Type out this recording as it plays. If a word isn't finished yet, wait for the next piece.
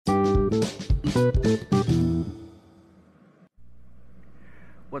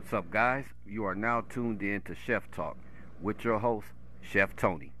What's up, guys? You are now tuned in to Chef Talk with your host, Chef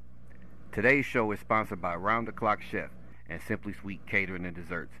Tony. Today's show is sponsored by Round the Clock Chef and Simply Sweet Catering and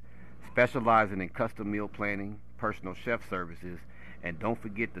Desserts, specializing in custom meal planning, personal chef services, and don't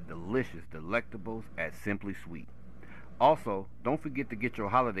forget the delicious delectables at Simply Sweet. Also, don't forget to get your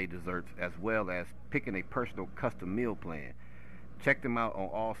holiday desserts as well as picking a personal custom meal plan. Check them out on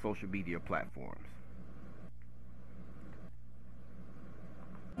all social media platforms.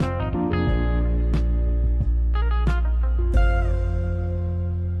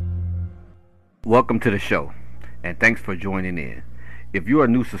 Welcome to the show, and thanks for joining in. If you're a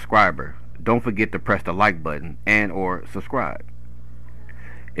new subscriber, don't forget to press the like button and or subscribe.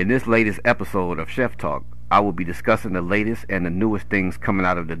 In this latest episode of Chef Talk, I will be discussing the latest and the newest things coming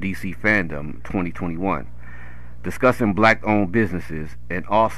out of the DC Fandom 2021, discussing black-owned businesses, and also